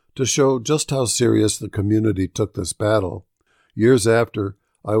 To show just how serious the community took this battle, years after,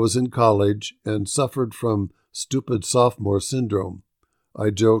 I was in college and suffered from stupid sophomore syndrome. I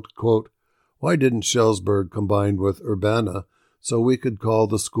joked, quote, "Why didn't Schellsburg combine with Urbana so we could call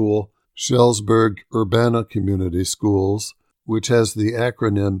the school Schellsburg Urbana Community Schools, which has the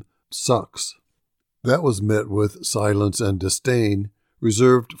acronym SUCKS?" That was met with silence and disdain,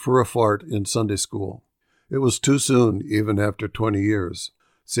 reserved for a fart in Sunday school. It was too soon, even after 20 years.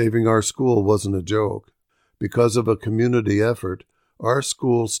 Saving our school wasn't a joke. Because of a community effort, our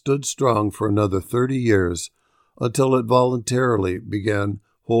school stood strong for another 30 years until it voluntarily began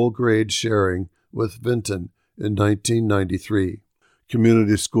whole grade sharing with Vinton in 1993.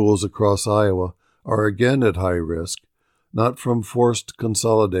 Community schools across Iowa are again at high risk, not from forced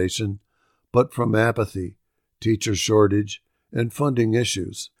consolidation, but from apathy, teacher shortage, and funding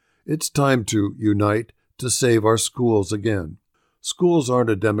issues. It's time to unite to save our schools again. Schools aren't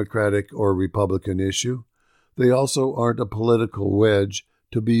a Democratic or Republican issue. They also aren't a political wedge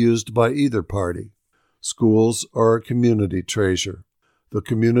to be used by either party. Schools are a community treasure. The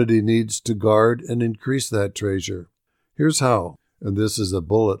community needs to guard and increase that treasure. Here's how, and this is a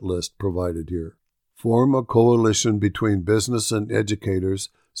bullet list provided here. Form a coalition between business and educators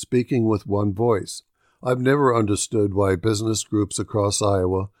speaking with one voice. I've never understood why business groups across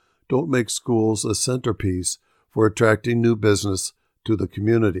Iowa don't make schools a centerpiece for attracting new business to the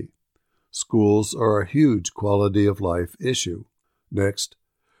community. Schools are a huge quality of life issue. Next,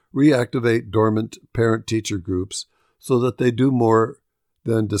 reactivate dormant parent-teacher groups so that they do more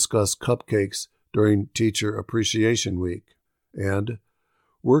than discuss cupcakes during Teacher Appreciation Week. And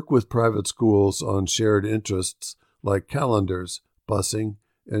work with private schools on shared interests like calendars, busing,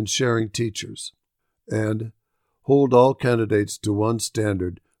 and sharing teachers. And hold all candidates to one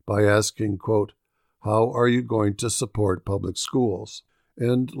standard by asking, quote, how are you going to support public schools?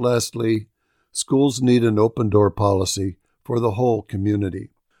 And lastly, schools need an open-door policy for the whole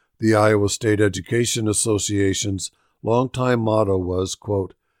community. The Iowa State Education Association's longtime motto was,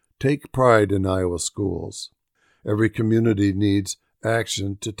 quote, take pride in Iowa schools. Every community needs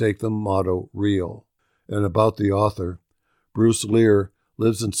action to take the motto real. And about the author, Bruce Lear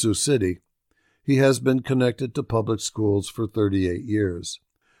lives in Sioux City. He has been connected to public schools for 38 years.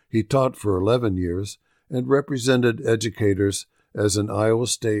 He taught for 11 years and represented educators as an Iowa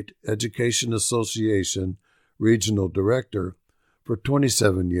State Education Association regional director for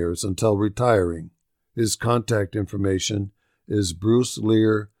 27 years until retiring. His contact information is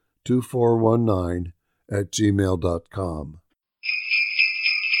brucelear2419@gmail.com.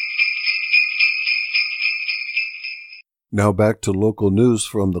 Now back to local news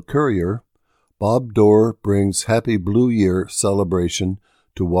from the Courier. Bob Dorr brings Happy Blue Year celebration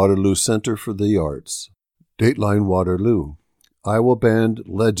to Waterloo Center for the Arts. Dateline Waterloo. Iowa band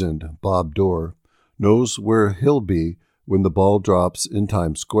legend Bob Dorr knows where he'll be when the ball drops in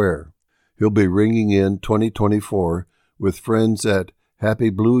Times Square. He'll be ringing in 2024 with friends at Happy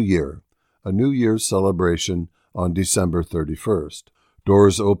Blue Year, a New Year's celebration on December 31st.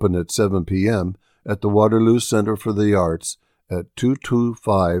 Doors open at 7 p.m. at the Waterloo Center for the Arts at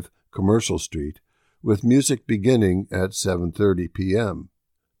 225 Commercial Street, with music beginning at 7:30 p.m.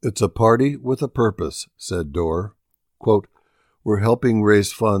 It's a party with a purpose, said Dorr. Quote, we're helping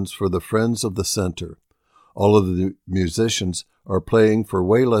raise funds for the Friends of the Center. All of the musicians are playing for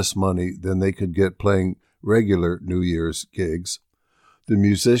way less money than they could get playing regular New Year's gigs. The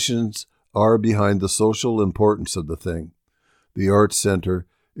musicians are behind the social importance of the thing. The Arts Center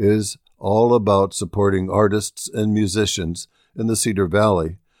is all about supporting artists and musicians in the Cedar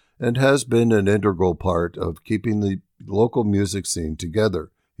Valley and has been an integral part of keeping the local music scene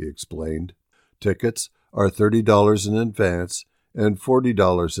together, he explained. Tickets are $30 in advance and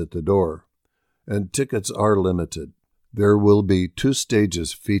 $40 at the door, and tickets are limited. There will be 2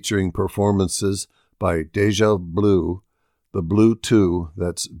 stages featuring performances by Deja Blue, the Blue 2,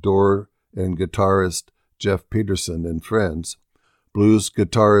 that's Dorr and guitarist Jeff Peterson and friends, blues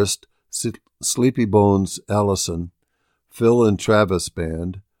guitarist Sleepy Bones Allison, Phil and Travis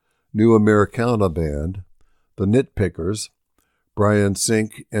Band, New Americana Band, The Nitpickers, Brian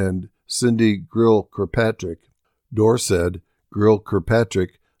Sink and Cindy Grill Kirkpatrick. Dorr said Grill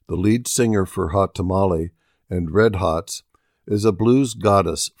Kirkpatrick, the lead singer for Hot Tamale and Red Hots, is a blues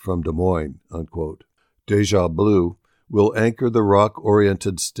goddess from Des Moines, unquote. Deja Blue will anchor the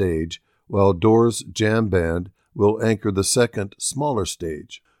rock-oriented stage, while Dorr's jam band will anchor the second, smaller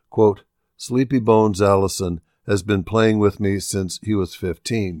stage. Quote, Sleepy Bones Allison has been playing with me since he was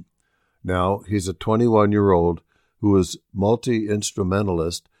 15. Now he's a 21-year-old who is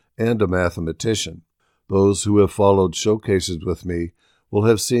multi-instrumentalist and a mathematician. Those who have followed showcases with me will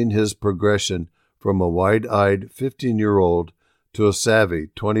have seen his progression from a wide-eyed 15-year-old to a savvy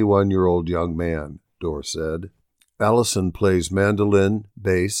 21-year-old young man, Dorr said. Allison plays mandolin,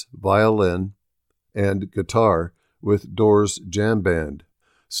 bass, violin, and guitar with Dorr's jam band.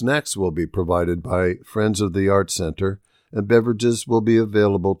 Snacks will be provided by Friends of the Arts Center, and beverages will be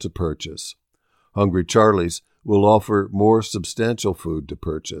available to purchase. Hungry Charlie's will offer more substantial food to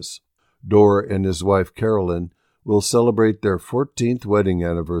purchase. Dorr and his wife Carolyn will celebrate their 14th wedding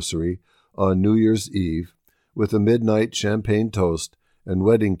anniversary on New Year's Eve with a midnight champagne toast and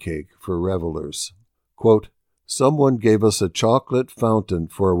wedding cake for revelers. Quote, someone gave us a chocolate fountain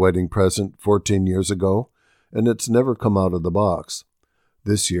for a wedding present 14 years ago, and it's never come out of the box.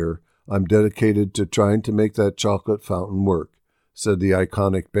 This year, I'm dedicated to trying to make that chocolate fountain work, said the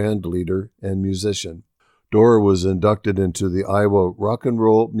iconic band leader and musician. Dorr was inducted into the Iowa Rock and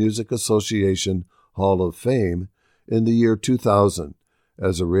Roll Music Association Hall of Fame in the year 2000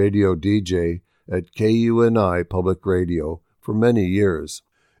 as a radio DJ at KUNI Public Radio for many years.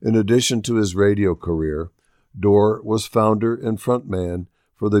 In addition to his radio career, Dorr was founder and frontman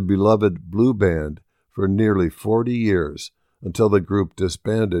for the beloved Blue Band for nearly 40 years until the group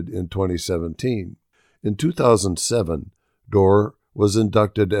disbanded in 2017. In 2007, Dorr was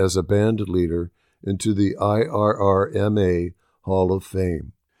inducted as a band leader into the IRRMA Hall of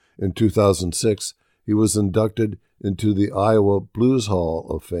Fame. In 2006, he was inducted into the Iowa Blues Hall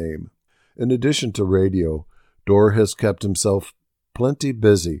of Fame. In addition to radio, Dorr has kept himself plenty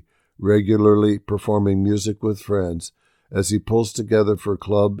busy, regularly performing music with friends as he pulls together for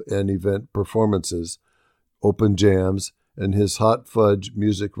club and event performances, open jams, and his Hot Fudge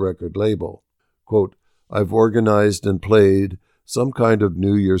music record label. Quote, "I've organized and played some kind of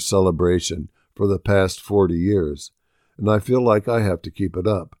New Year's celebration for the past 40 years, and I feel like I have to keep it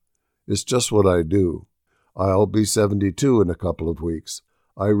up. It's just what I do. I'll be 72 in a couple of weeks.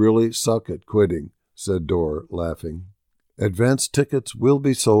 I really suck at quitting," said Dorr, laughing. Advance tickets will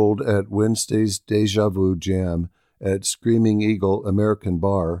be sold at Wednesday's Deja Vu Jam at Screaming Eagle American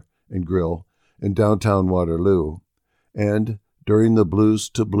Bar and Grill in downtown Waterloo, and during the Blues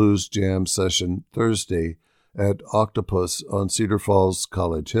to Blues Jam session Thursday at Octopus on Cedar Falls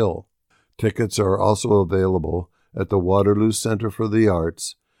College Hill. Tickets are also available at the Waterloo Center for the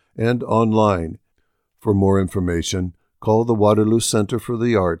Arts and online. For more information, call the Waterloo Center for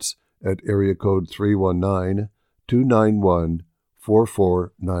the Arts at area code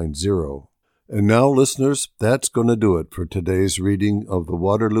 319-291-4490. And now, listeners, that's going to do it for today's reading of the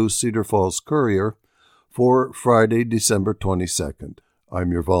Waterloo Cedar Falls Courier for Friday, December 22nd.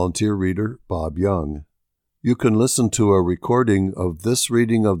 I'm your volunteer reader, Bob Young. You can listen to a recording of this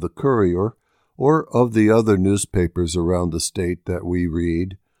reading of the Courier or of the other newspapers around the state that we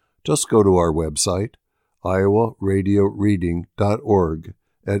read. Just go to our website, iowaradioreading.org,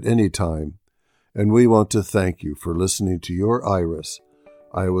 at any time. And we want to thank you for listening to your IRIS,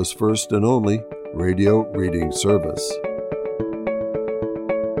 Iowa's first and only radio reading service.